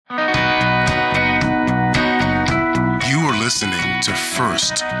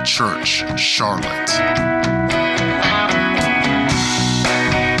First Church, Charlotte.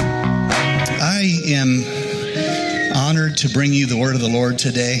 I am honored to bring you the word of the Lord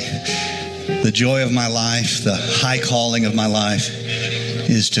today. The joy of my life, the high calling of my life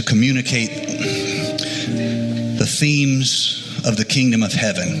is to communicate the themes of the kingdom of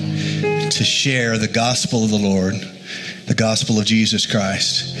heaven, to share the gospel of the Lord, the gospel of Jesus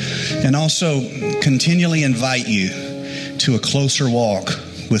Christ, and also continually invite you to a closer walk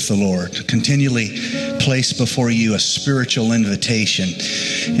with the Lord, continually place before you a spiritual invitation.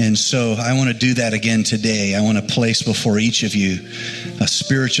 And so I want to do that again today. I want to place before each of you a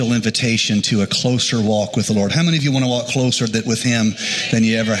spiritual invitation to a closer walk with the Lord. How many of you want to walk closer with Him than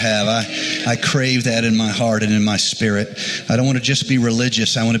you ever have? I crave that in my heart and in my spirit. I don't want to just be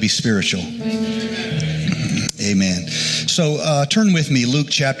religious. I want to be spiritual. Amen. So turn with me, Luke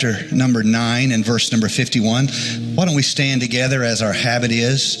chapter number 9 and verse number 51. Why don't we stand together as our habit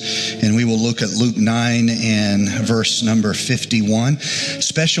is, and we will look at Luke 9 and verse number 51.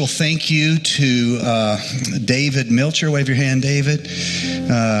 Special thank you to David Milcher. Wave your hand, David.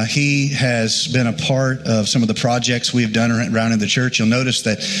 He has been a part of some of the projects we've done around in the church. You'll notice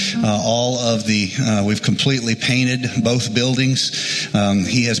that all of we've completely painted both buildings.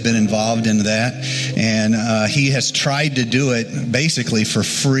 He has been involved in that, and he has tried to do it basically for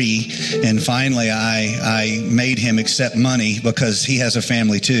free. And finally, I made him accept money because he has a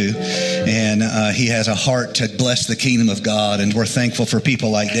family too, and he has a heart to bless the kingdom of God. And we're thankful for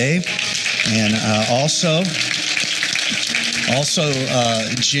people like Dave, and also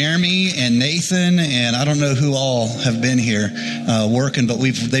Jeremy and Nathan, and I don't know who all have been here working, but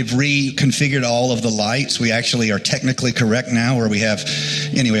they've reconfigured all of the lights. We actually are technically correct now, where we have,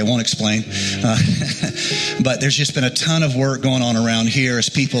 anyway, I won't explain. But there's just been a ton of work going on around here as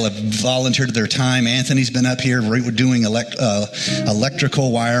people have volunteered their time. Anthony's been up here. We're doing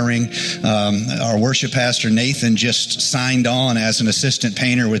electrical wiring. Our worship pastor, Nathan, just signed on as an assistant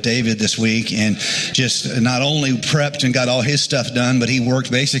painter with David this week, and just not only prepped and got all his stuff done, but he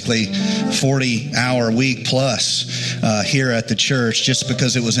worked basically 40-hour week plus here at the church just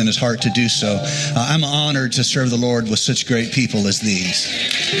because it was in his heart to do so. I'm honored to serve the Lord with such great people as these.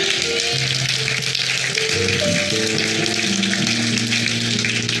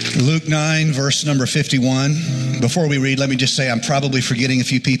 Luke 9, verse number 51. Before we read, let me just say I'm probably forgetting a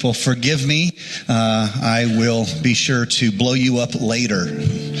few people. Forgive me. I will be sure to blow you up later.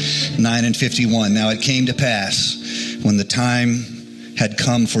 9 and 51. Now it came to pass, when the time had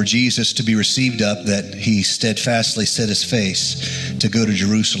come for Jesus to be received up, that he steadfastly set his face to go to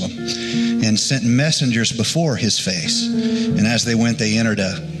Jerusalem, and sent messengers before his face. And as they went, they entered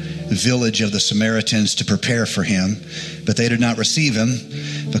a village of the Samaritans to prepare for him. But they did not receive him,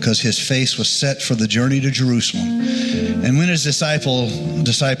 because his face was set for the journey to Jerusalem. And when his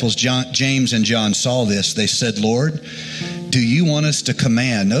disciples James and John saw this, they said, Lord, do you want us to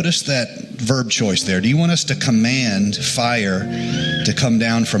command? Notice that verb choice there. Do you want us to command fire to come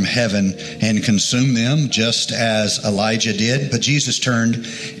down from heaven and consume them, just as Elijah did? But Jesus turned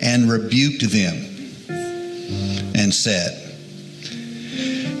and rebuked them and said,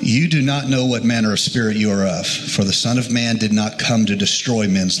 you do not know what manner of spirit you are of, for the Son of Man did not come to destroy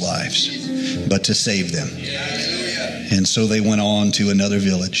men's lives, but to save them. And so they went on to another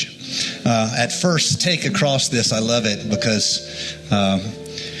village. At first take across this, I love it, because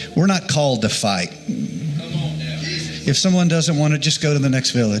we're not called to fight. If someone doesn't want to, just go to the next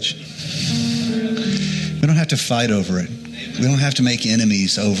village. We don't have to fight over it. We don't have to make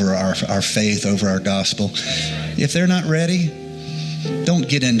enemies over our faith, over our gospel. If they're not ready, don't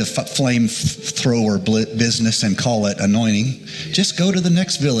get into flamethrower business and call it anointing. Just go to the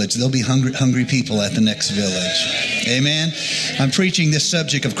next village. There'll be hungry people at the next village. Amen. I'm preaching this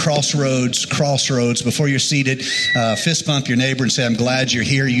subject of crossroads. Before you're seated, fist bump your neighbor and say, I'm glad you're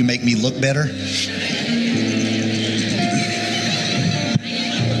here. You make me look better.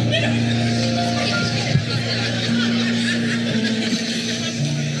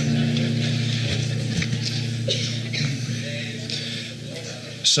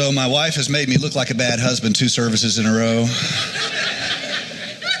 So my wife has made me look like a bad husband 2 services in a row.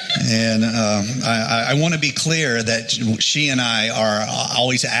 And I want to be clear that she and I are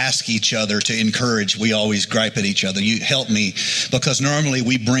always ask each other to encourage. We always gripe at each other. You help me, because normally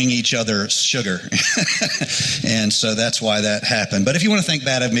we bring each other sugar. And so that's why that happened. But if you want to think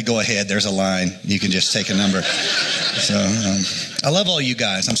bad of me, go ahead. There's a line. You can just take a number. So I love all you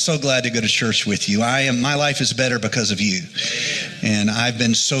guys. I'm so glad to go to church with you. My life is better because of you. And I've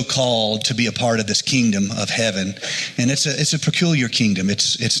been so called to be a part of this kingdom of heaven. And it's a peculiar kingdom.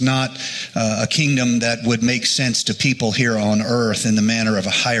 It's not a kingdom that would make sense to people here on earth in the manner of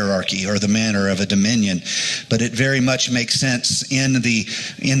a hierarchy or the manner of a dominion. But it very much makes sense in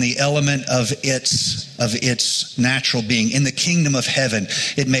the element of its natural being. In the kingdom of heaven,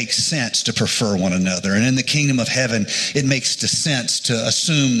 it makes sense to prefer one another. And in the kingdom of heaven, it makes sense to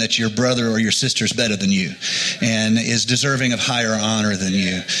assume that your brother or your sister is better than you and is deserving of higher honor than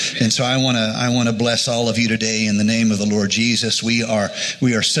you. And so I want to bless all of you today in the name of the Lord Jesus. We are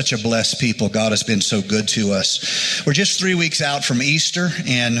such a blessed people. God has been so good to us. We're just 3 weeks out from Easter,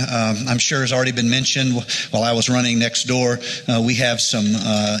 and I'm sure has already been mentioned while I was running next door. We have some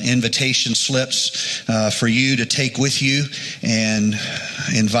invitation slips for you to take with you and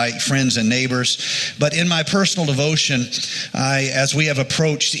invite friends and neighbors. But in my personal devotion, as we have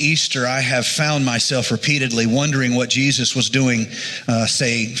approached Easter, I have found myself repeatedly wondering what Jesus was doing,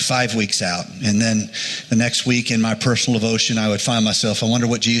 say 5 weeks out. And then the next week in my personal devotion, I would find myself, I wonder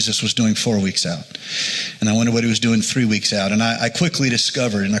what Jesus was doing 4 weeks out. And I wonder what he was doing 3 weeks out. And I quickly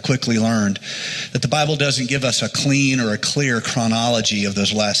discovered and I quickly learned that the Bible doesn't give us a clean or a clear chronology of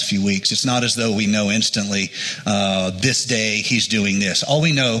those last few weeks. It's not as though we know instantly, this day he's doing this. All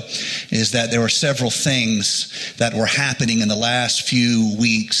we know is that there were several things that were happening in the last few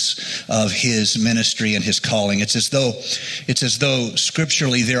weeks of his ministry and his calling. It's as though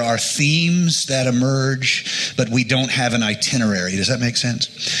scripturally there are themes that emerge, but we don't have an itinerary. Does that make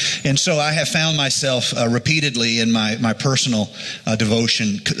sense? And so I have found myself repeatedly in my personal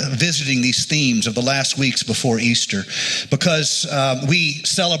devotion visiting these themes of the last weeks before Easter, because we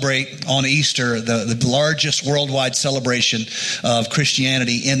celebrate on Easter the largest worldwide celebration of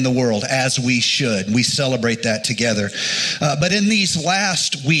Christianity in the world, as we should. We celebrate that together. But in these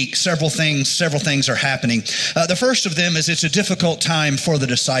last weeks, several things are happening. The first of them is it's a difficult time for the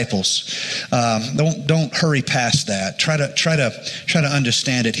disciples. Don't hurry past that. Try to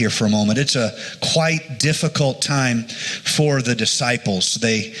understand it here for a moment. It's a quite difficult time for the disciples.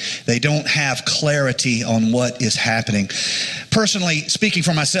 They don't have clarity on what is happening. Personally, speaking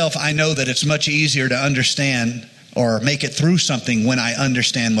for myself, I know that it's much easier to understand or make it through something when I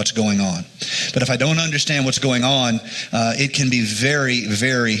understand what's going on. But if I don't understand what's going on, it can be very,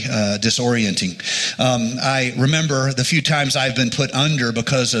 very disorienting. I remember the few times I've been put under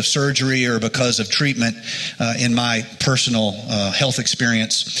because of surgery or because of treatment in my personal health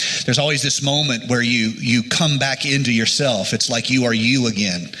experience. There's always this moment where you come back into yourself. It's like you are you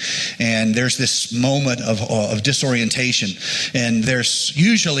again. And there's this moment of disorientation. And there's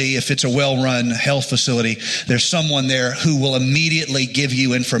usually, if it's a well-run health facility, there's someone there who will immediately give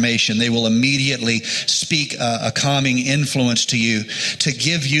you information. They will immediately speak a calming influence to you to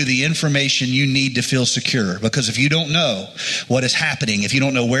give you the information you need to feel secure. Because if you don't know what is happening, if you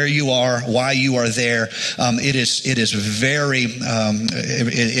don't know where you are, why you are there, it is very,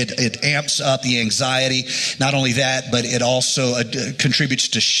 it amps up the anxiety. Not only that, but it also contributes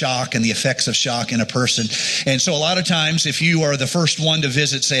to shock and the effects of shock in a person. And so a lot of times, if you are the first one to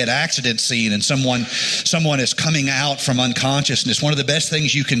visit, say, an accident scene and someone is coming out from unconsciousness, one of the best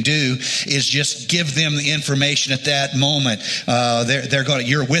things you can do is just give them the information at that moment.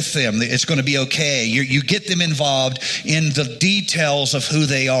 You're with them. It's going to be okay. You get them involved in the details of who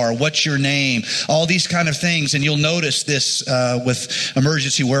they are, what's your name, all these kind of things. And you'll notice this with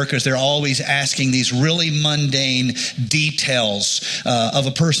emergency workers. They're always asking these really mundane details of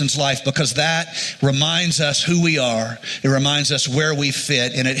a person's life, because that reminds us who we are. It reminds us where we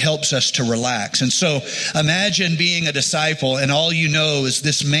fit, and it helps us to relax. And so imagine being a disciple, and all you know is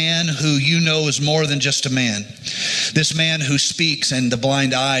this man who you know is more than just a man. This man who speaks and the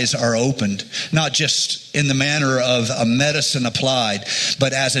blind eyes are opened, not just in the manner of a medicine applied,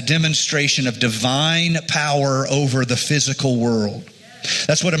 but as a demonstration of divine power over the physical world.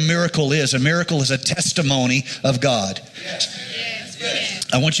 That's what a miracle is. A miracle is a testimony of God.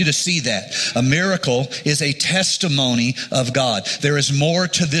 I want you to see that. A miracle is a testimony of God. There is more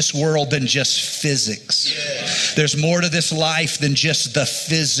to this world than just physics. There's more to this life than just the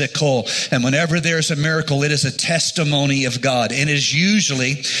physical. And whenever there's a miracle, it is a testimony of God. And it is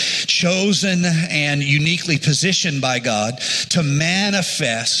usually chosen and uniquely positioned by God to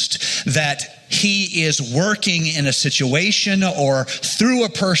manifest that He is working in a situation or through a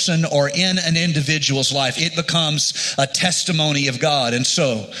person or in an individual's life. It becomes a testimony of God. And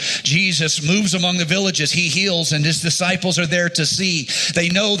so Jesus moves among the villages. He heals, and his disciples are there to see. They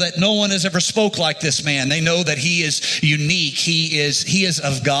know that no one has ever spoke like this man. They know that he is unique. He is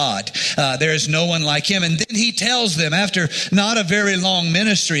of God. There is no one like him. And then he tells them, after not a very long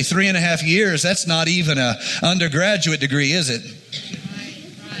ministry, 3.5 years, that's not even an undergraduate degree, is it?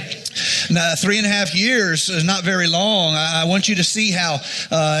 Now, 3.5 years is not very long. I want you to see how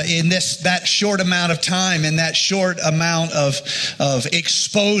in that short amount of time, in that short amount of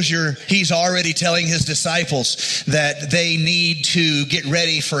exposure, he's already telling his disciples that they need to get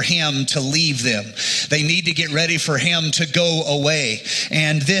ready for him to leave them. They need to get ready for him to go away.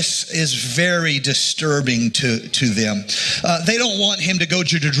 And this is very disturbing to them. They don't want him to go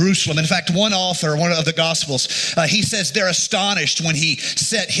to Jerusalem. In fact, one author, one of the Gospels, he says they're astonished when he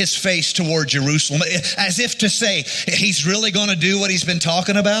set his face toward Jerusalem, as if to say, he's really going to do what he's been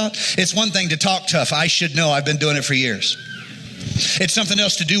talking about? It's one thing to talk tough. I should know. I've been doing it for years. It's something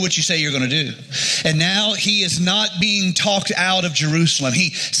else to do what you say you're going to do. And now he is not being talked out of Jerusalem.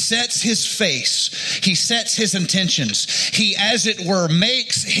 He sets his face. He sets his intentions. He, as it were,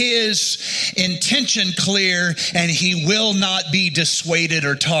 makes his intention clear, and he will not be dissuaded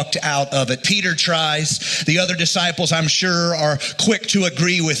or talked out of it. Peter tries. The other disciples, I'm sure, are quick to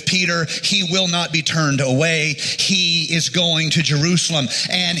agree with Peter. He will not be turned away. He is going to Jerusalem,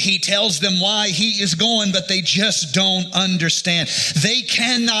 and he tells them why he is going, but they just don't understand. They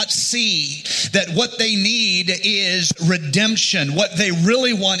cannot see that what they need is redemption. What they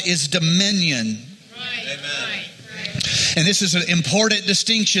really want is dominion. Right. Amen. And this is an important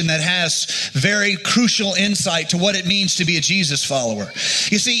distinction that has very crucial insight to what it means to be a Jesus follower.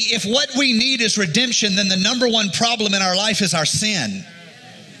 You see, if what we need is redemption, then the number one problem in our life is our sin.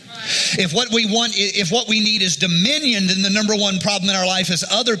 If what we need is dominion, then the number one problem in our life is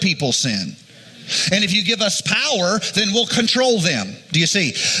other people's sin. And if you give us power, then we'll control them. Do you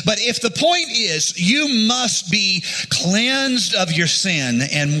see? But if the point is you must be cleansed of your sin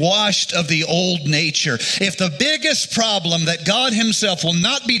and washed of the old nature, if the biggest problem that God himself will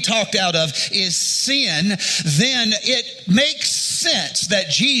not be talked out of is sin, then it makes sense that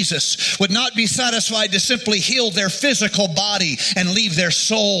Jesus would not be satisfied to simply heal their physical body and leave their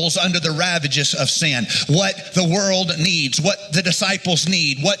souls under the ravages of sin. What the world needs, what the disciples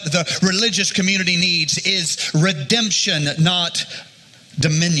need, what the religious community needs is redemption, not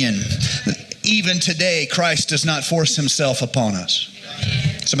dominion. Even today, Christ does not force himself upon us.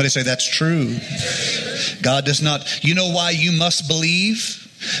 Somebody say that's true. God does not. You know why you must believe?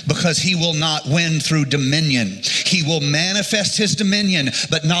 Because he will not win through dominion. He will manifest his dominion,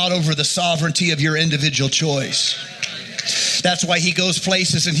 but not over the sovereignty of your individual choice. That's why he goes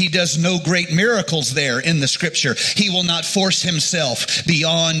places and he does no great miracles there in the scripture. He will not force himself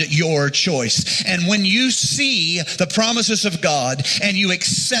beyond your choice. And when you see the promises of God and you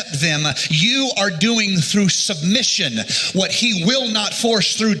accept them, you are doing through submission what he will not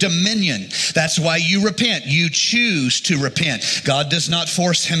force through dominion. That's why you repent. You choose to repent. God does not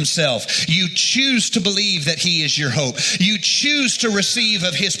force himself. You choose to believe that he is your hope. You choose to receive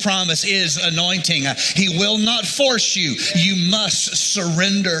of his promise is anointing. He will not force you. You must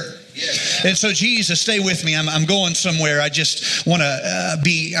surrender. And so Jesus, stay with me. I'm going somewhere. I just want to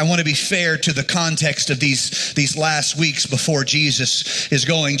be fair to the context of these last weeks before Jesus is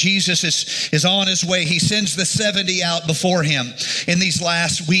going. Jesus is on his way. He sends the 70 out before him in these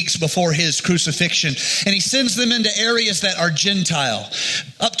last weeks before his crucifixion. And he sends them into areas that are Gentile.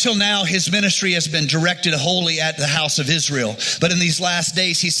 Up till now, his ministry has been directed wholly at the house of Israel. But in these last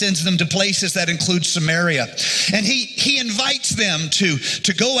days, he sends them to places that include Samaria. And he invites them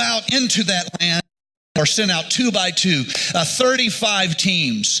to go out into that land, or sent out 2 by 2, 35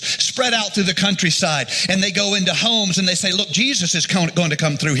 teams spread out through the countryside. And they go into homes and they say, look, Jesus is going to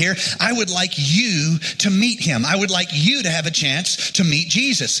come through here. I would like you to meet him. I would like you to have a chance to meet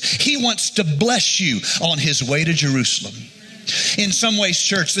Jesus. He wants to bless you on his way to Jerusalem. In some ways,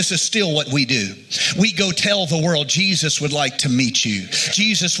 church, this is still what we do. We go tell the world Jesus would like to meet you.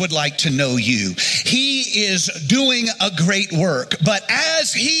 Jesus would like to know you. He is doing a great work. But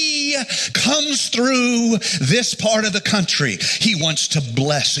as he comes through this part of the country, he wants to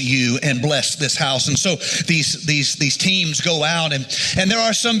bless you and bless this house. And so these teams go out, and there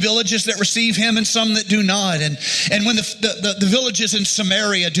are some villages that receive him and some that do not. And when the villages in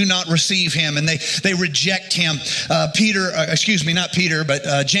Samaria do not receive him and they reject him,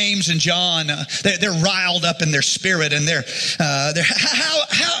 James and John, they're riled up in their spirit, and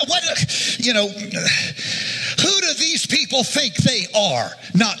who do these people think they are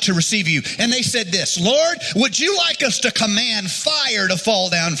not to receive you? And they said this, Lord, would you like us to command fire to fall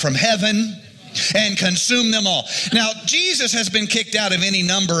down from heaven and consume them all? Now, Jesus has been kicked out of any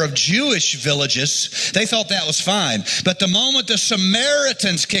number of Jewish villages. They thought that was fine. But the moment the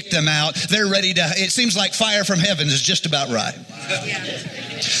Samaritans kicked them out, they're ready to, it seems like fire from heaven is just about right.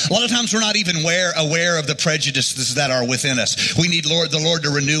 A lot of times we're not even aware of the prejudices that are within us. We need the Lord to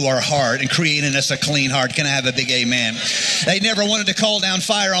renew our heart and create in us a clean heart. Can I have a big amen? They never wanted to call down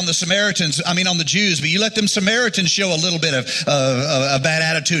fire on the Jews, but you let them Samaritans show a little bit of a bad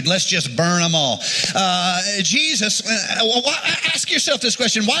attitude. Let's just burn them all. Jesus, ask yourself this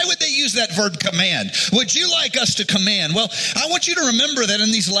question. Why would they use that verb command? Would you like us to command? Well, I want you to remember that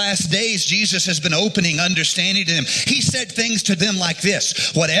in these last days, Jesus has been opening understanding to them. He said things to them like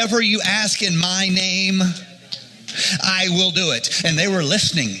this: whatever you ask in my name, I will do it. And they were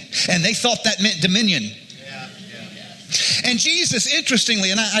listening, and they thought that meant dominion. And Jesus,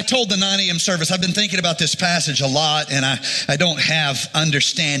 interestingly, and I told the 9 a.m. service, I've been thinking about this passage a lot, and I don't have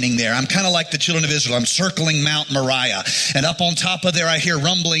understanding there. I'm kind of like the children of Israel. I'm circling Mount Moriah, and up on top of there I hear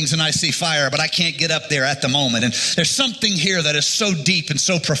rumblings and I see fire, but I can't get up there at the moment. And there's something here that is so deep and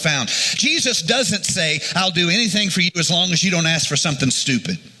so profound. Jesus doesn't say, I'll do anything for you as long as you don't ask for something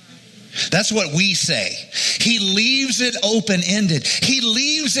stupid. That's what we say. He leaves it open-ended. He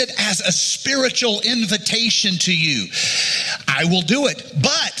leaves it as a spiritual invitation to you. I will do it.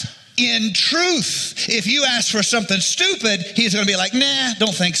 But in truth, if you ask for something stupid, he's going to be like, nah,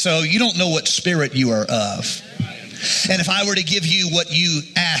 don't think so. You don't know what spirit you are of. And if I were to give you what you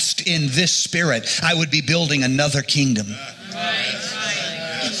asked in this spirit, I would be building another kingdom.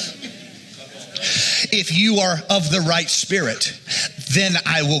 If you are of the right spirit, then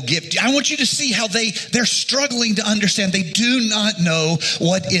I will give. I want you to see how they're struggling to understand. They do not know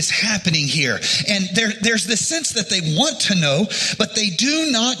what is happening here. And there's this sense that they want to know, but they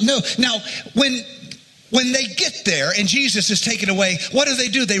do not know. Now, when they get there and Jesus is taken away, what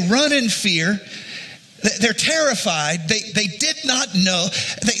do? They run in fear. They're terrified. They did not know.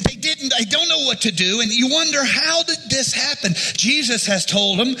 They don't know what to do. And you wonder, how did this happen? Jesus has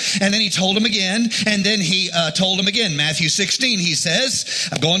told them, and then he told them again, and then he told them again. Matthew 16, he says,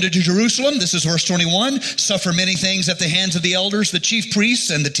 I'm going to Jerusalem. This is verse 21. Suffer many things at the hands of the elders, the chief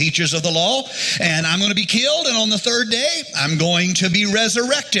priests, and the teachers of the law. And I'm going to be killed. And on the third day, I'm going to be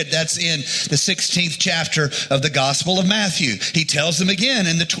resurrected. That's in the 16th chapter of the Gospel of Matthew. He tells them again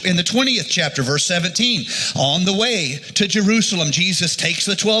in the 20th chapter, verse 17. On the way to Jerusalem, Jesus takes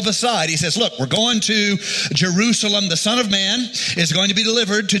the 12 aside. He says, look, we're going to Jerusalem. The Son of Man is going to be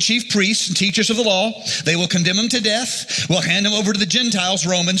delivered to chief priests and teachers of the law. They will condemn him to death. We'll hand him over to the Gentiles,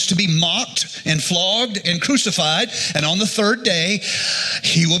 Romans, to be mocked and flogged and crucified. And on the third day,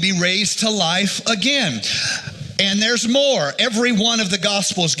 he will be raised to life again. And there's more. Every one of the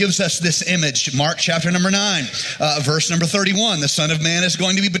Gospels gives us this image. Mark chapter number 9, verse number 31. The Son of Man is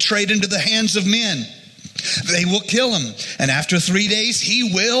going to be betrayed into the hands of men. They will kill him. And after 3 days,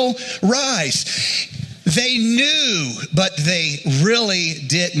 he will rise. They knew, but they really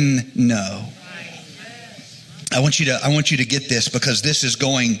didn't know. I want you to get this, because this is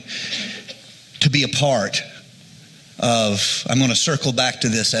going to be a part of, I'm going to circle back to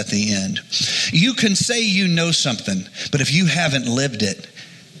this at the end. You can say you know something, but if you haven't lived it,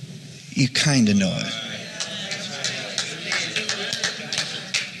 you kind of know it.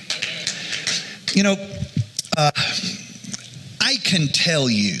 You know, I can tell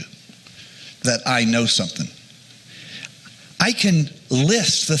you that I know something. I can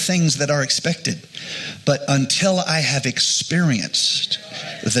list the things that are expected, but until I have experienced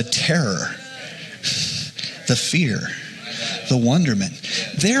the terror, the fear, the wonderment,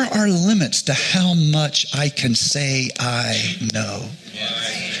 there are limits to how much I can say I know.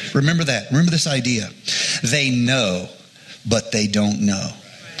 Remember that. Remember this idea. They know, but they don't know.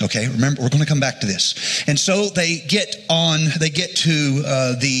 Okay, remember, we're going to come back to this. And so they get to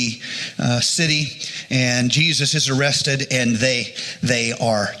the city, and Jesus is arrested, and they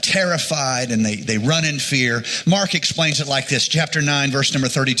are terrified, and they run in fear. Mark explains it like this, chapter 9, verse number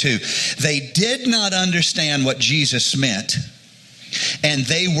 32. They did not understand what Jesus meant, and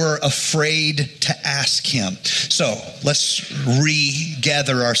they were afraid to ask him. So let's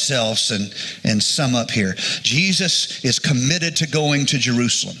regather ourselves and sum up here. Jesus is committed to going to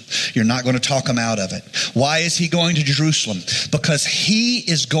Jerusalem. You're not going to talk him out of it. Why is he going to Jerusalem? Because he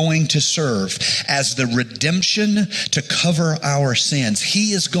is going to serve as the redemption to cover our sins.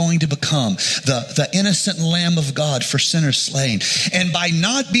 He is going to become the innocent Lamb of God for sinners slain. And by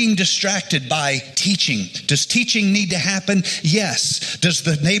not being distracted by teaching, does teaching need to happen? Yes. Does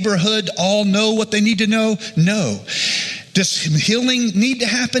the neighborhood all know what they need to know? No. Does healing need to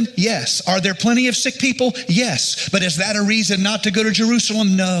happen? Yes. Are there plenty of sick people? Yes. But is that a reason not to go to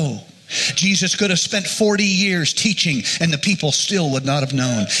Jerusalem? No. Jesus could have spent 40 years teaching and the people still would not have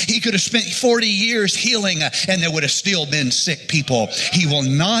known. He could have spent 40 years healing and there would have still been sick people. He will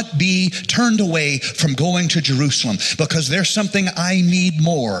not be turned away from going to Jerusalem because there's something I need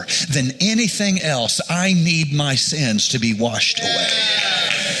more than anything else. I need my sins to be washed away.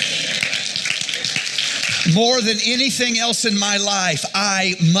 More than anything else in my life,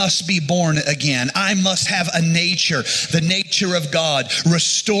 I must be born again. I must have a nature, the nature of God,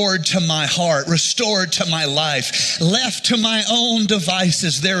 restored to my heart, restored to my life. Left to my own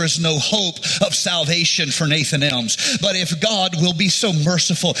devices, there is no hope of salvation for Nathan Elms. But if God will be so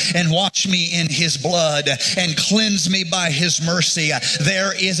merciful and wash me in his blood and cleanse me by his mercy,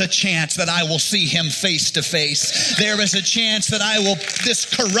 there is a chance that I will see him face to face. There is a chance that this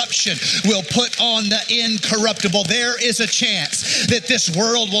corruption will put on the incorruptible. There is a chance that this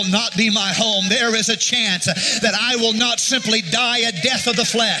world will not be my home. There is a chance that I will not simply die a death of the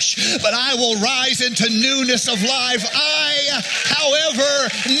flesh, but I will rise into newness of life. I, however,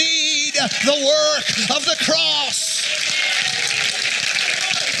 need the work of the cross.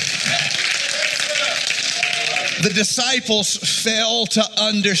 The disciples fail to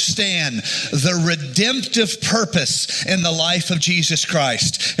understand the redemptive purpose in the life of Jesus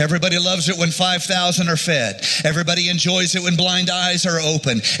Christ. Everybody loves it when 5,000 are fed. Everybody enjoys it when blind eyes are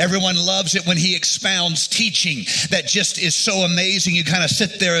open. Everyone loves it when he expounds teaching that just is so amazing. You kind of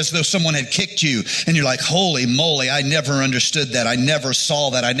sit there as though someone had kicked you and you're like, holy moly, I never understood that. I never saw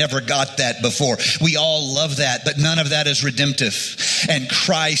that. I never got that before. We all love that, but none of that is redemptive. And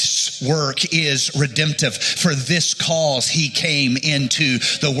Christ's work is redemptive. For this cause he came into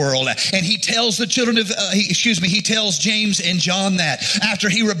the world. And he tells the children of, he tells James and John that after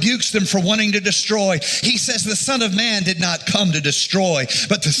he rebukes them for wanting to destroy, he says the Son of Man did not come to destroy,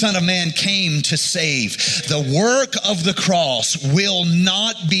 but the Son of Man came to save. The work of the cross will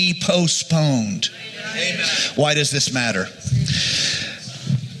not be postponed. Amen. Why does this matter?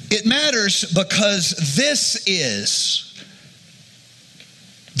 It matters because this is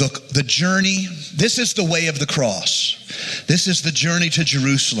the journey. This is the way of the cross. This is the journey to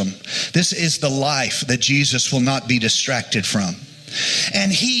Jerusalem. This is the life that Jesus will not be distracted from.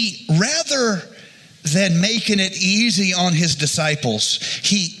 And he, rather than making it easy on his disciples,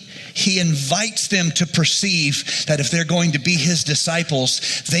 he invites them to perceive that if they're going to be his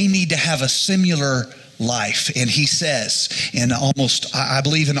disciples, they need to have a similar life. And he says in almost, I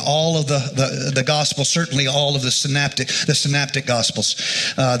believe in all of the gospels, certainly all of the synoptic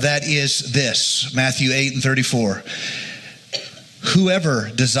gospels, that is this, Matthew 8:34. Whoever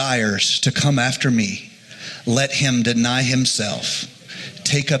desires to come after me, let him deny himself,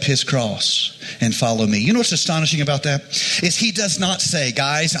 take up his cross, and follow me. You know what's astonishing about that? Is he does not say,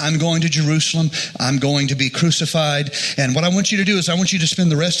 guys, I'm going to Jerusalem. I'm going to be crucified. And what I want you to do is I want you to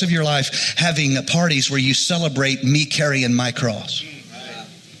spend the rest of your life having parties where you celebrate me carrying my cross.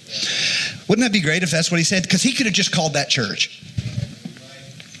 Wouldn't that be great if that's what he said? Because he could have just called that church.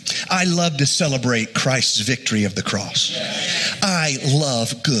 I love to celebrate Christ's victory of the cross. I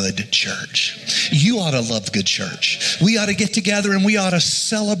love good church. You ought to love good church. We ought to get together and we ought to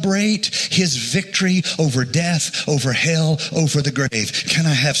celebrate his victory over death, over hell, over the grave. Can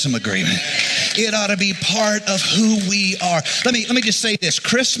I have some agreement? It ought to be part of who we are. Let me just say this.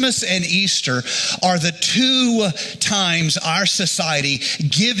 Christmas and Easter are the two times our society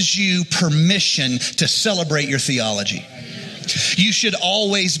gives you permission to celebrate your theology. You should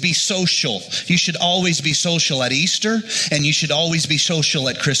always be social. You should always be social at Easter, and you should always be social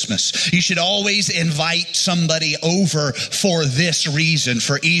at Christmas. You should always invite somebody over for this reason,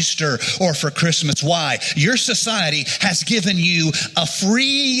 for Easter or for Christmas. Why? Your society has given you a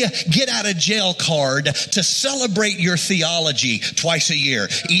free get-out-of-jail card to celebrate your theology twice a year,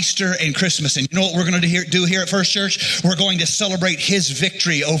 Easter and Christmas. And you know what we're going to do here at First Church? We're going to celebrate his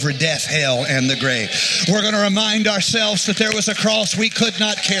victory over death, hell, and the grave. We're going to remind ourselves that there was a cross we could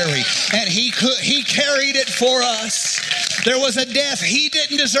not carry, and he carried it for us. There was a death he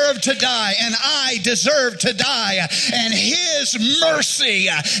didn't deserve to die, and I deserve to die, and his mercy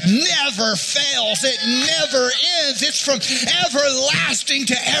never fails. It never ends. It's from everlasting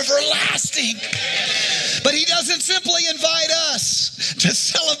to everlasting. But he doesn't simply invite us to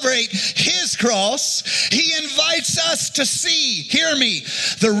celebrate his cross. He invites us to see, hear me,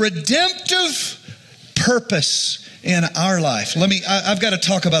 the redemptive purpose in our life. I've got to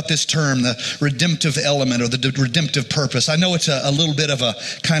talk about this term, the redemptive element or the redemptive purpose. I know it's a little bit of a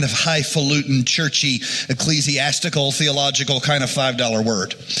kind of highfalutin, churchy, ecclesiastical, theological kind of $5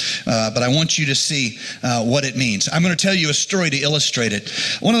 word. But I want you to see what it means. I'm going to tell you a story to illustrate it.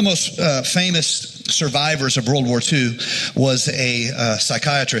 One of the most famous survivors of World War II was a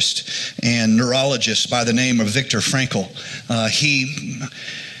psychiatrist and neurologist by the name of Viktor Frankl.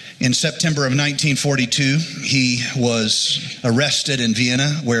 In September of 1942, he was arrested in Vienna,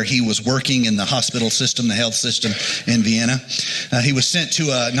 where he was working in the hospital system, the health system in Vienna. He was sent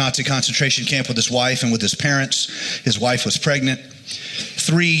to a Nazi concentration camp with his wife and with his parents. His wife was pregnant.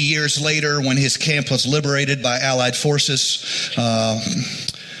 3 years later, when his camp was liberated by Allied forces,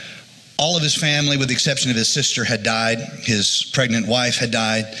 all of his family, with the exception of his sister, had died. His pregnant wife had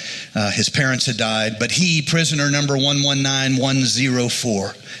died. His parents had died. But he, prisoner number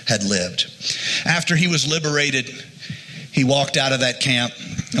 119104, had lived. After he was liberated, he walked out of that camp.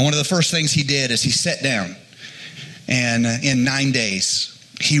 And one of the first things he did is he sat down. And in 9 days,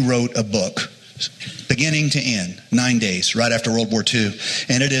 he wrote a book, beginning to end, 9 days, right after World War II.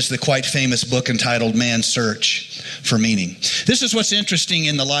 And it is the quite famous book entitled Man's Search for Meaning. This is what's interesting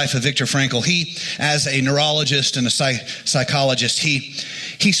in the life of Viktor Frankl. He, as a neurologist and a psychologist, he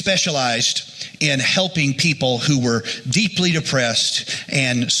specialized in helping people who were deeply depressed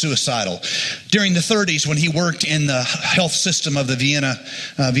and suicidal. During the 30s, when he worked in the health system of the Vienna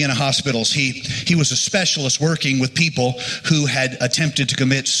hospitals, he was a specialist working with people who had attempted to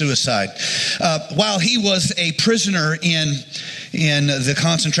commit suicide. While he was a prisoner in the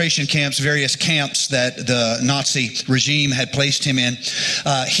concentration camps, various camps that the Nazi regime had placed him in,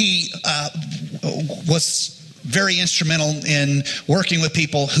 he was very instrumental in working with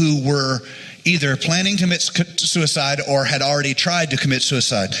people who were either planning to commit suicide or had already tried to commit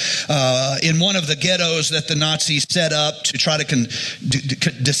suicide. In one of the ghettos that the Nazis set up to try to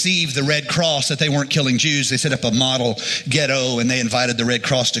deceive the Red Cross that they weren't killing Jews, they set up a model ghetto and they invited the Red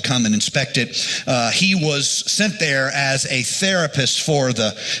Cross to come and inspect it. He was sent there as a therapist for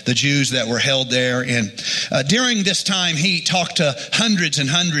the Jews that were held there. And during this time, he talked to hundreds and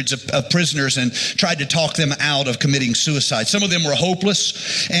hundreds of prisoners and tried to talk them out of committing suicide. Some of them were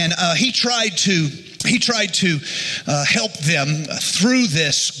hopeless, and he tried to help them through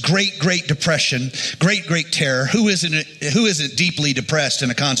this great depression, great terror. Who isn't deeply depressed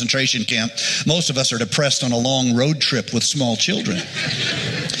in a concentration camp? Most of us are depressed on a long road trip with small children.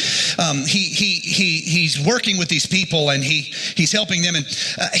 He's working with these people and he's helping them, and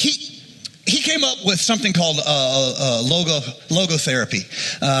he came up with something called logotherapy.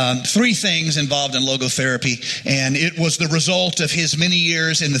 3 things involved in logotherapy, and it was the result of his many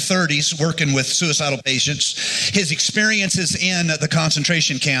years in the 30s working with suicidal patients, his experiences in the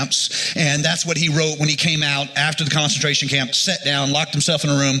concentration camps, and that's what he wrote when he came out after the concentration camp, sat down, locked himself in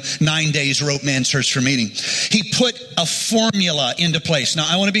a room, 9 days, wrote Man's Search for Meaning. He put a formula into place. Now,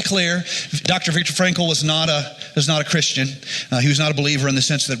 I want to be clear, Dr. Viktor Frankl was not a Christian. He was not a believer in the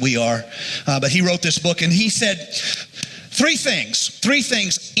sense that we are. But he wrote this book, and he said 3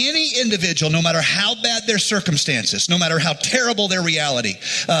 things any individual, no matter how bad their circumstances, no matter how terrible their reality,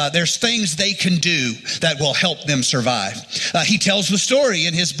 there's things they can do that will help them survive. He tells the story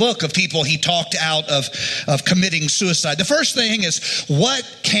in his book of people he talked out of committing suicide. The first thing is, what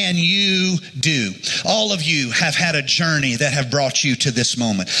can you do? All of you have had a journey that have brought you to this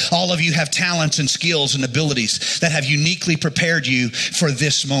moment. All of you have talents and skills and abilities that have uniquely prepared you for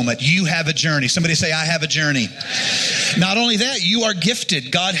this moment. You have a journey. Somebody say, I have a journey. Not only that, you are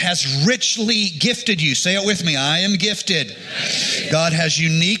gifted. God has richly gifted you. Say it with me. I am gifted. God has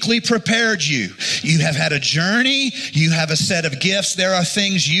uniquely prepared you. You have had a journey. You have a set of gifts. There are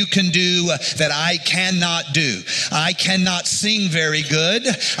things you can do that I cannot do. I cannot sing very good.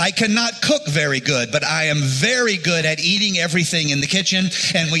 I cannot cook very good, but I am very good at eating everything in the kitchen,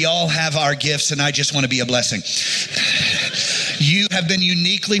 and we all have our gifts, and I just want to be a blessing. You have been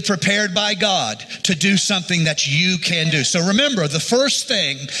uniquely prepared by God to do something that you can do. So remember, the first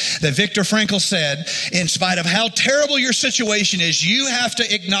thing that Viktor Frankl said, in spite of how terrible your situation is, you have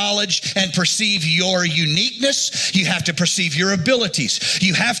to acknowledge and perceive your uniqueness. You have to perceive your abilities.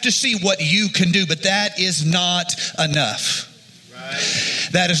 You have to see what you can do, but that is not enough. Right.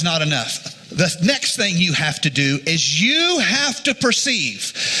 That is not enough. The next thing you have to do is you have to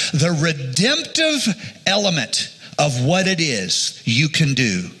perceive the redemptive element of what it is you can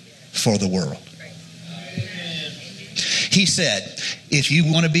do for the world. He said, if you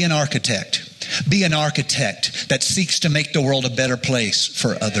want to be an architect that seeks to make the world a better place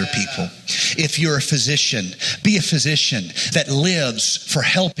for other people. If you're a physician, be a physician that lives for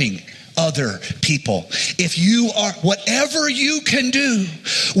helping other people. If you are, whatever you can do,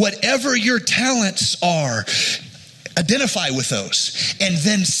 whatever your talents are, identify with those and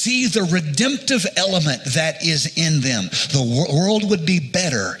then see the redemptive element that is in them. The world would be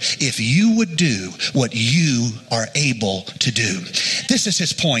better if you would do what you are able to do. This is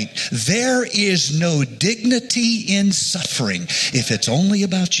his point. There is no dignity in suffering if it's only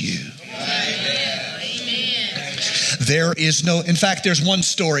about you. There is no, in fact, there's one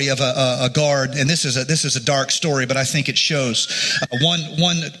story of a guard, and this is a dark story, but I think it shows.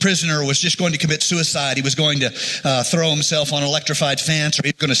 One prisoner was just going to commit suicide. He was going to throw himself on an electrified fence, or he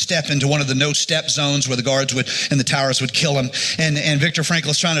was going to step into one of the no-step zones where the guards and the towers would kill him. And Viktor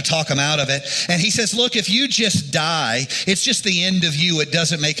Frankl's trying to talk him out of it. And he says, look, if you just die, it's just the end of you. It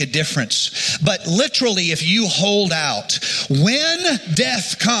doesn't make a difference. But literally, if you hold out, when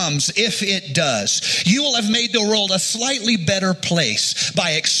death comes, if it does, you will have made the world a slightly better place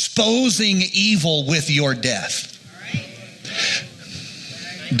by exposing evil with your death.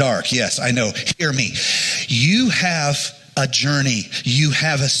 Dark, yes, I know. Hear me. You have a journey. You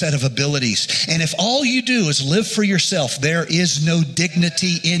have a set of abilities. And if all you do is live for yourself, there is no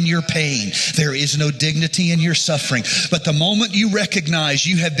dignity in your pain. There is no dignity in your suffering. But the moment you recognize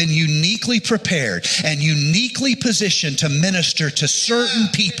you have been uniquely prepared and uniquely positioned to minister to certain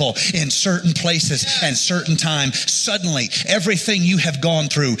people in certain places and certain time, suddenly everything you have gone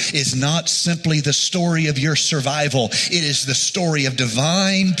through is not simply the story of your survival. It is the story of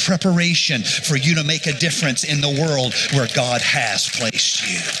divine preparation for you to make a difference in the world where God has placed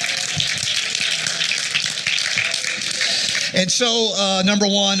you. And so, number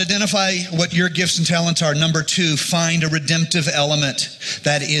one, identify what your gifts and talents are. Number two, find a redemptive element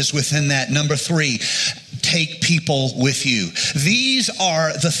that is within that. Number three, take people with you. These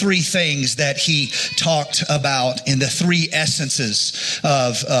are the three things that he talked about in the three essences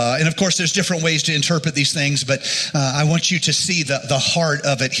of, and of course there's different ways to interpret these things, but I want you to see the heart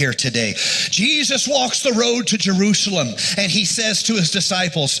of it here today. Jesus walks the road to Jerusalem and he says to his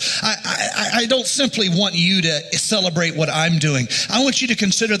disciples, I don't simply want you to celebrate what I'm doing. I want you to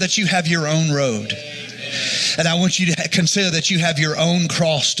consider that you have your own road. And I want you to consider that you have your own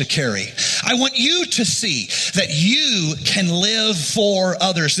cross to carry. I want you to see that you can live for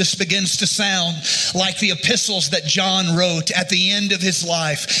others. This begins to sound like the epistles that John wrote at the end of his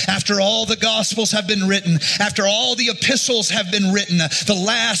life. After all the gospels have been written, after all the epistles have been written, the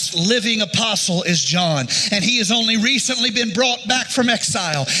last living apostle is John. And he has only recently been brought back from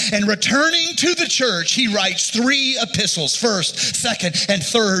exile. And returning to the church, he writes 3 epistles, 1st, 2nd, and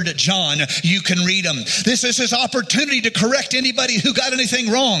 3rd John. You can read them. This is his opportunity to correct anybody who got anything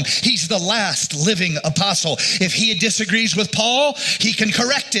wrong. He's the last living apostle. If he disagrees with Paul, he can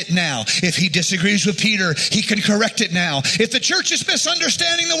correct it now. If he disagrees with Peter, he can correct it now. If the church is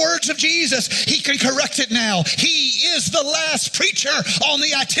misunderstanding the words of Jesus, he can correct it now. He is the last preacher on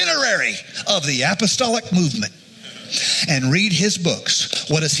the itinerary of the apostolic movement. And read his books.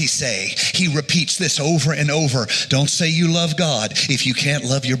 What does he say? He repeats this over and over. Don't say you love God if you can't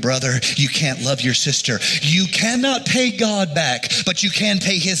love your brother, you can't love your sister. You cannot pay God back, but you can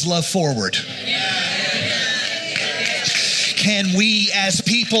pay his love forward. Can we as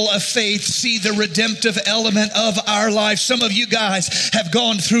people of faith see the redemptive element of our life? Some of you guys have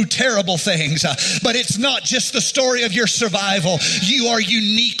gone through terrible things, but it's not just the story of your survival. You are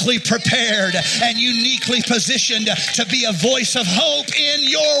uniquely prepared and uniquely positioned to be a voice of hope in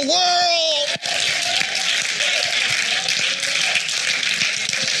your world.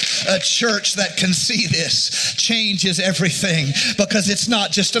 A church that can see this changes everything, because it's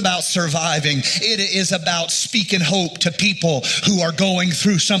not just about surviving. It is about speaking hope to people who are going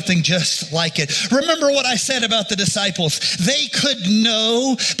through something just like it. Remember what I said about the disciples. They could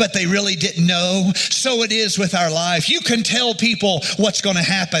know, but they really didn't know. So it is with our life. You can tell people what's going to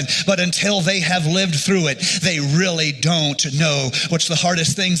happen, but until they have lived through it, they really don't know. What's the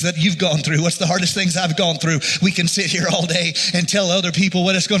hardest things that you've gone through? What's the hardest things I've gone through? We can sit here all day and tell other people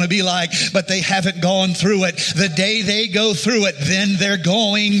what it's going to be like, but they haven't gone through it. The day they go through it, then they're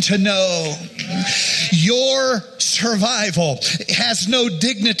going to know. Your survival has no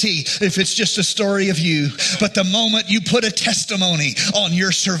dignity if it's just a story of you. But the moment you put a testimony on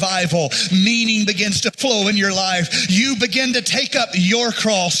your survival, meaning begins to flow in your life. You begin to take up your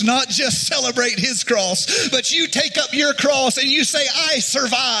cross, not just celebrate his cross, but you take up your cross and you say, I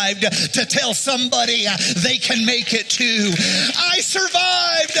survived, to tell somebody they can make it too. I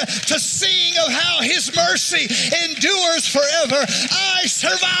survived to sing of how his mercy endures forever. I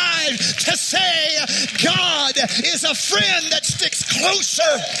survived to say God is a friend that sticks closer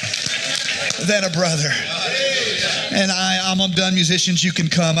than a brother. And I'm done, musicians. You can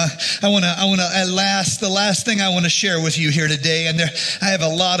come. The last thing I want to share with you here today, and I have a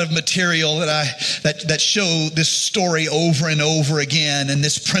lot of material that show this story over and over again, and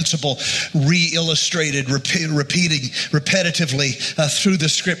this principle re-illustrated, repeating repetitively through the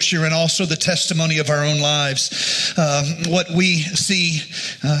Scripture, and also the testimony of our own lives. What we see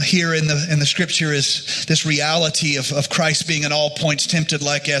here in the Scripture is this reality of Christ being in all points tempted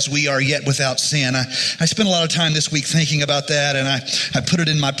like as we are, yet without sin. I spent a lot of time this week thinking about that, and I put it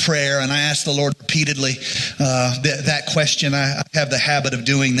in my prayer, and I asked the Lord repeatedly that question. I have the habit of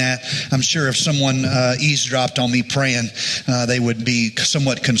doing that. I'm sure if someone eavesdropped on me praying, they would be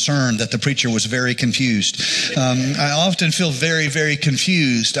somewhat concerned that the preacher was very confused. I often feel very, very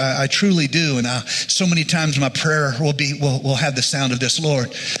confused. I truly do, and so many times my prayer will have the sound of this: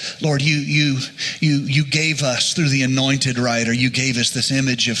 Lord, you gave us through the anointed writer, you gave us this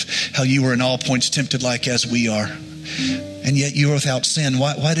image of how you were in all points tempted like as we are. And yet you are without sin.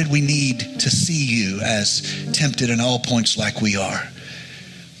 Why did we need to see you as tempted in all points like we are?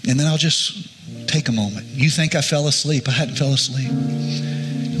 And then I'll just take a moment. You think I fell asleep? I hadn't fell asleep.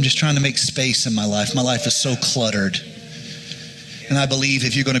 I'm just trying to make space in my life. My life is so cluttered. And I believe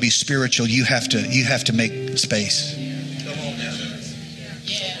if you're going to be spiritual, you have to make space.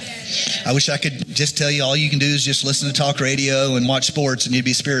 I wish I could just tell you all you can do is just listen to talk radio and watch sports and you'd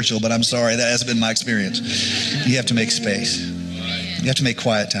be spiritual, but I'm sorry, that hasn't been my experience. You have to make space. You have to make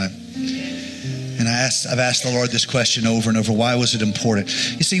quiet time. And I've asked the Lord this question over and over. Why was it important?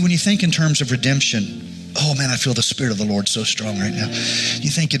 You see, when you think in terms of redemption, oh man, I feel the Spirit of the Lord so strong right now.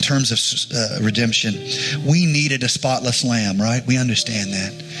 You think in terms of redemption, we needed a spotless lamb, right? We understand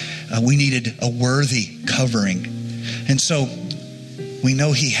that. We needed a worthy covering. And so we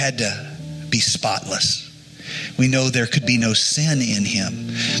know he had to be spotless. We know there could be no sin in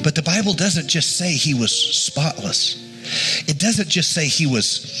him. But the Bible doesn't just say he was spotless. It doesn't just say he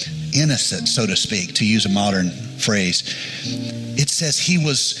was innocent, so to speak, to use a modern phrase. It says he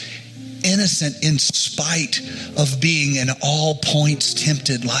was innocent in spite of being in all points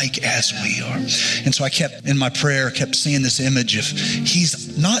tempted like as we are. And so I kept seeing this image of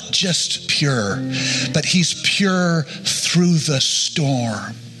he's not just pure, but he's pure through the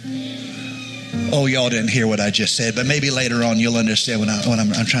storm. Oh, y'all didn't hear what I just said, but maybe later on you'll understand what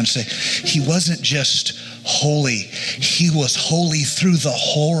I'm trying to say. He wasn't just holy. He was holy through the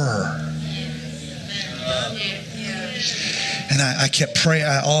horror. And I kept praying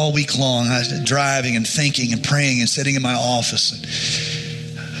all week long. I was driving and thinking and praying and sitting in my office. And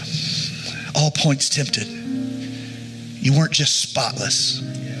all points tempted. You weren't just spotless.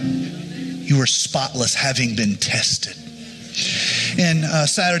 You were spotless having been tested. And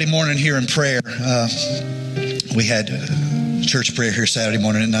Saturday morning here in prayer, we had church prayer here Saturday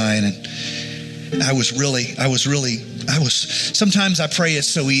morning at 9, and sometimes I pray it's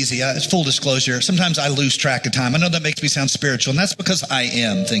so easy. Full disclosure, sometimes I lose track of time. I know that makes me sound spiritual, and that's because I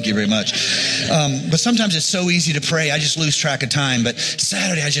am. Thank you very much. But sometimes it's so easy to pray, I just lose track of time. But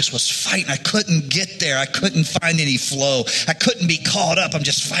Saturday, I just was fighting. I couldn't get there. I couldn't find any flow. I couldn't be caught up. I'm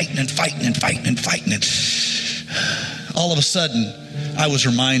just fighting. And all of a sudden, I was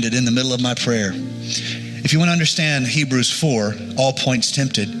reminded in the middle of my prayer. If you want to understand Hebrews 4, all points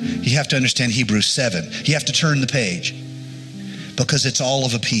tempted, you have to understand Hebrews 7. You have to turn the page because it's all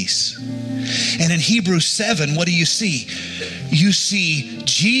of a piece. And in Hebrews 7, what do you see? You see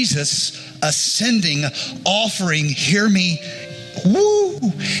Jesus ascending, offering, hear me,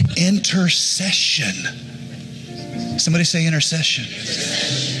 intercession. Somebody say intercession.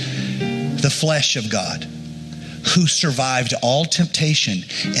 The flesh of God, who survived all temptation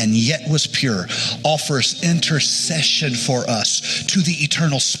and yet was pure, offers intercession for us to the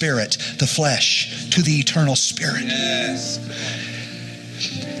eternal spirit, the flesh, to the eternal spirit. Yes.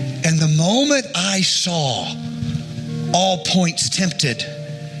 And the moment I saw all points tempted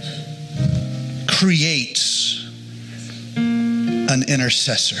creates an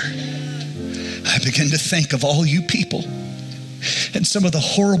intercessor, I began to think of all you people and some of the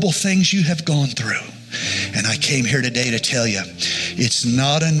horrible things you have gone through. And I came here today to tell you, it's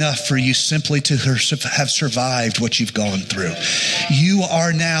not enough for you simply to have survived what you've gone through. You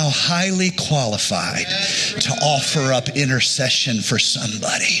are now highly qualified to offer up intercession for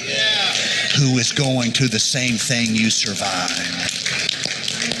somebody who is going through the same thing you survived.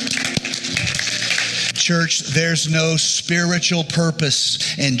 Church, there's no spiritual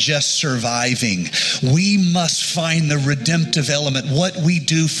purpose in just surviving. We must find the redemptive element, what we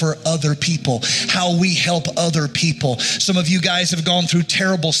do for other people, how we help other people. Some of you guys have gone through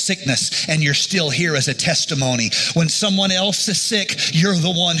terrible sickness and you're still here as a testimony. When someone else is sick, you're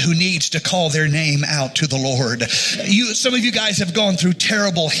the one who needs to call their name out to the Lord. Some of you guys have gone through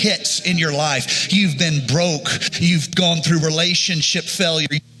terrible hits in your life. You've been broke. You've gone through relationship failure.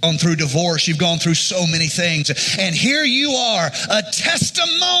 You've gone through divorce. You've gone through so many things. And here you are, a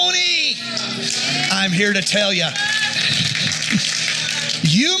testimony. I'm here to tell you.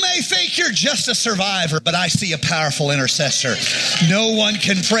 You may think you're just a survivor, but I see a powerful intercessor. No one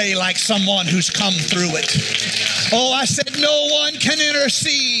can pray like someone who's come through it. Oh, I said no one can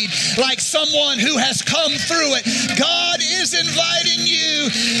intercede like someone who has come through it. God is inviting you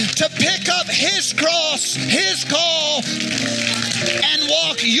to pick up His cross, His call, and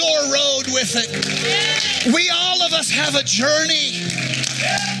walk your road with it. We all of us have a journey.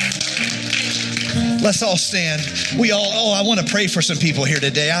 Let's all stand. I want to pray for some people here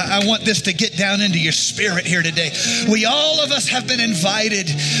today. I want this to get down into your spirit here today. We all of us have been invited.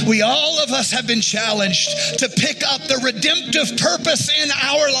 We all of us have been challenged to pick up the redemptive purpose in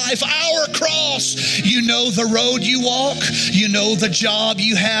our life, our cross. You know the road you walk. You know the job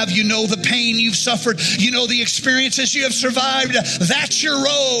you have. You know the pain you've suffered. You know the experiences you have survived. That's your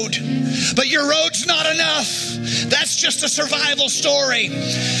road. But your road's not enough. That's just a survival story.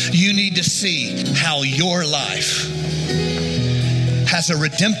 You need to see how your life has a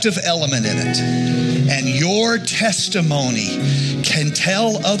redemptive element in it. And your testimony can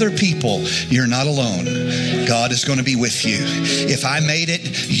tell other people you're not alone. God is going to be with you. If I made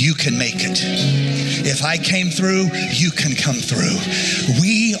it, you can make it. If I came through, you can come through.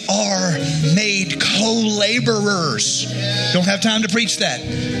 We are made co-laborers. Don't have time to preach that.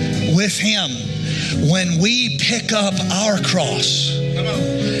 With Him. When we pick up our cross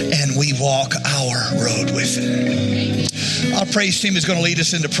and we walk our road with it. Our praise team is going to lead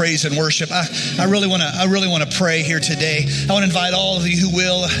us into praise and worship. I really want to pray here today. I want to invite all of you who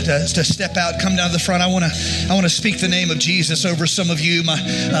will to step out, come down to the front. I want to speak the name of Jesus over some of you. My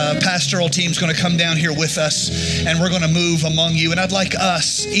pastoral team is going to come down here with us, and we're going to move among you. And I'd like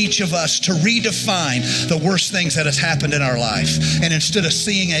us, each of us, to redefine the worst things that has happened in our life. And instead of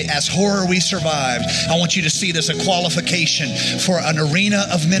seeing it as horror we survived, I want you to see it as a qualification for an arena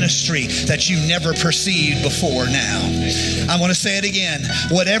of ministry that you never perceived before now. I want to say it again.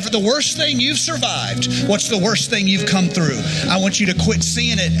 Whatever the worst thing you've survived, what's the worst thing you've come through? I want you to quit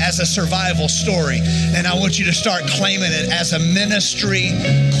seeing it as a survival story, and I want you to start claiming it as a ministry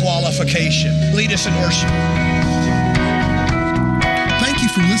qualification. Lead us in worship. Thank you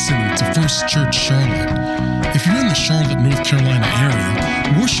for listening to First Church Charlotte. If you're in the Charlotte, North Carolina area,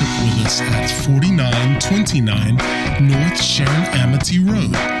 worship with us at 4929 North Sharon Amity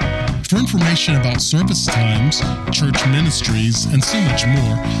Road. For information about service times, church ministries, and so much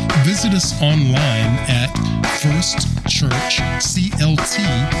more, visit us online at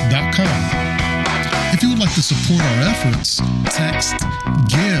firstchurchclt.com. If you would like to support our efforts, text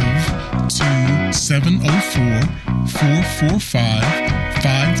GIVE to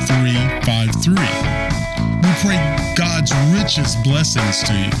 704-445-5353. We pray God's richest blessings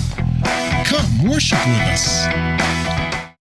to you. Come worship with us.